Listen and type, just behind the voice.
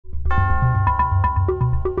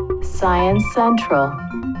Science Central.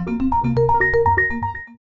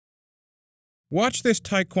 Watch this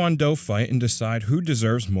Taekwondo fight and decide who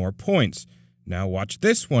deserves more points. Now watch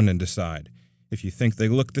this one and decide. If you think they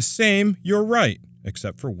look the same, you're right,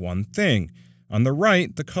 except for one thing. On the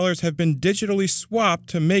right, the colors have been digitally swapped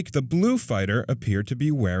to make the blue fighter appear to be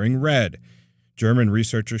wearing red. German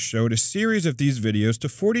researchers showed a series of these videos to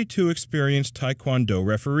 42 experienced Taekwondo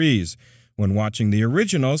referees. When watching the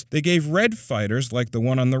originals, they gave red fighters like the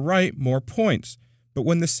one on the right more points. But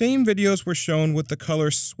when the same videos were shown with the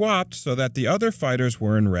colors swapped so that the other fighters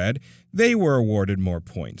were in red, they were awarded more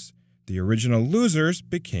points. The original losers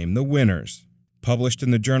became the winners. Published in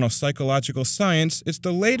the journal Psychological Science, it's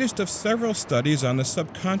the latest of several studies on the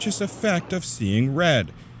subconscious effect of seeing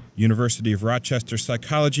red. University of Rochester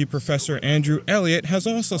psychology professor Andrew Elliott has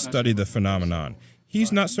also studied the phenomenon.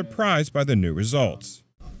 He's not surprised by the new results.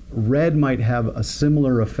 Red might have a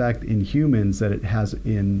similar effect in humans that it has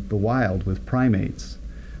in the wild with primates.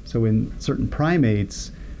 So in certain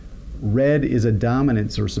primates, red is a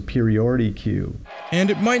dominance or superiority cue. And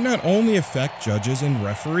it might not only affect judges and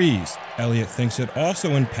referees. Elliott thinks it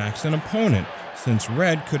also impacts an opponent, since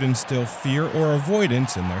red could instill fear or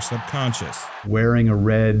avoidance in their subconscious. Wearing a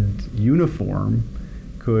red uniform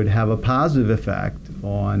could have a positive effect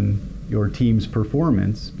on your team's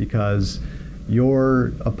performance because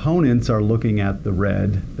your opponents are looking at the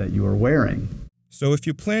red that you are wearing. So if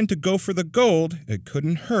you plan to go for the gold, it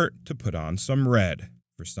couldn't hurt to put on some red.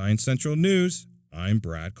 For Science Central News, I'm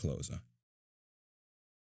Brad Closa.